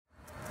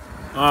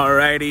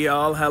Alrighty,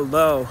 y'all.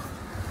 Hello.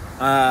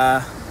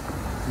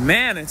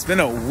 Man, it's been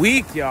a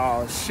week,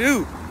 y'all.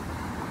 Shoot.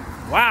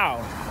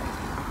 Wow.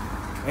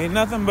 Ain't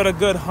nothing but a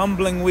good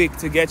humbling week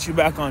to get you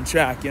back on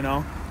track, you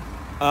know?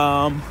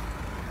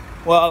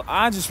 Well,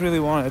 I just really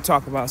wanted to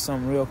talk about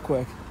something real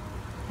quick.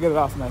 Get it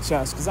off my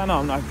chest, because I know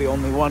I'm not the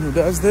only one who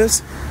does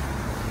this.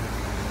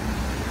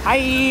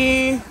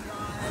 Hi.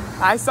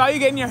 I saw you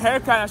getting your hair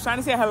cut. I was trying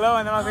to say hello,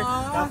 and then I was like,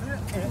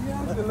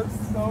 it looks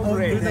so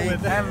great.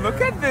 And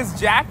look at this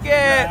jacket.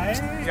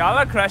 Right? Y'all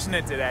are crushing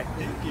it today.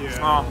 Thank you.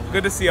 Oh,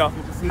 good to see y'all.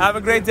 Have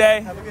a great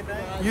day. Have a good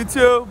night. You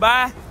too.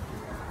 Bye.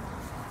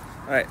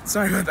 All right,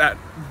 sorry about that.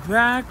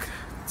 Back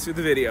to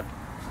the video.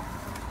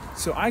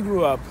 So I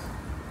grew up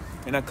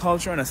in a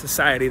culture and a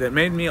society that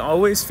made me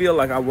always feel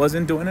like I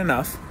wasn't doing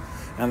enough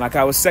and like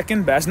I was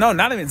second best. No,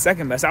 not even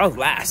second best. I was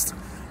last.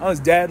 I was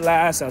dead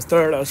last. I was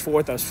third. I was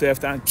fourth. I was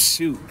fifth.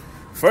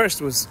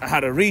 First was how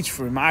to reach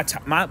for my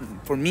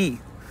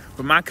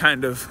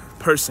kind of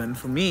person.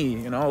 For me,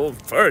 you know,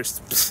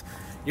 first,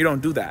 you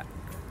don't do that.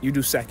 You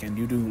do second.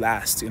 You do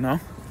last, you know?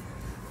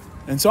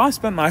 And so I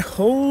spent my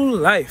whole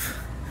life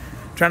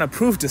trying to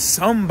prove to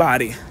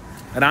somebody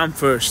that I'm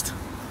first.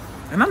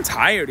 And I'm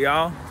tired,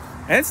 y'all.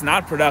 And it's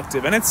not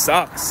productive. And it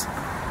sucks.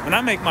 And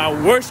I make my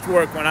worst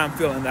work when I'm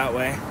feeling that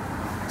way.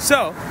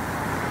 So,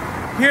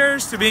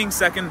 here's to being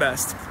second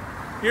best.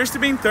 Here's to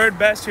being third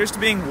best. Here's to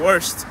being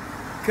worst.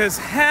 Because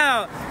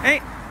hell,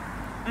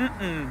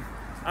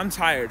 I'm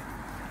tired.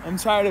 I'm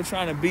tired of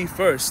trying to be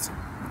first.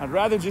 I'd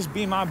rather just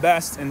be my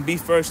best and be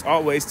first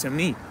always to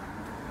me.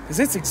 Because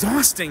it's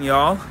exhausting,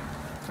 y'all.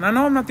 And I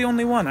know I'm not the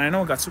only one. I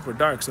know it got super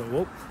dark,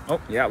 so,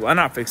 yeah, well, I'm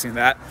not fixing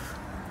that.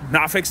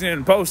 Not fixing it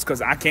in post,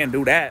 because I can't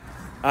do that.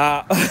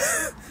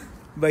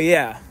 But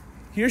yeah,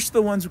 here's to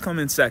the ones who come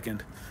in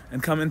second,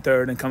 and come in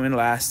third, and come in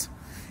last.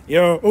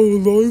 Yeah,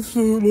 life's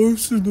you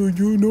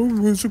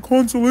know, it's a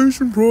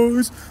consolation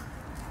prize.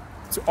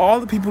 To all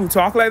the people who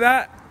talk like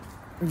that,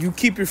 you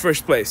keep your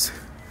first place.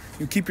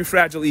 You keep your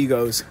fragile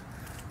egos.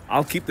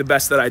 I'll keep the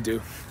best that I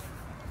do.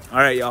 All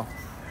right, y'all.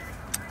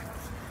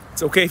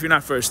 It's okay if you're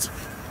not first.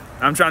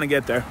 I'm trying to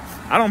get there.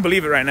 I don't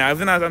believe it right now.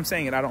 Even as I'm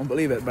saying it, I don't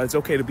believe it. But it's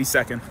okay to be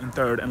second and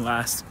third and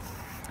last.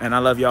 And I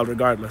love y'all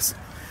regardless.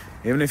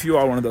 Even if you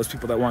are one of those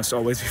people that wants to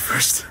always be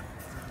first.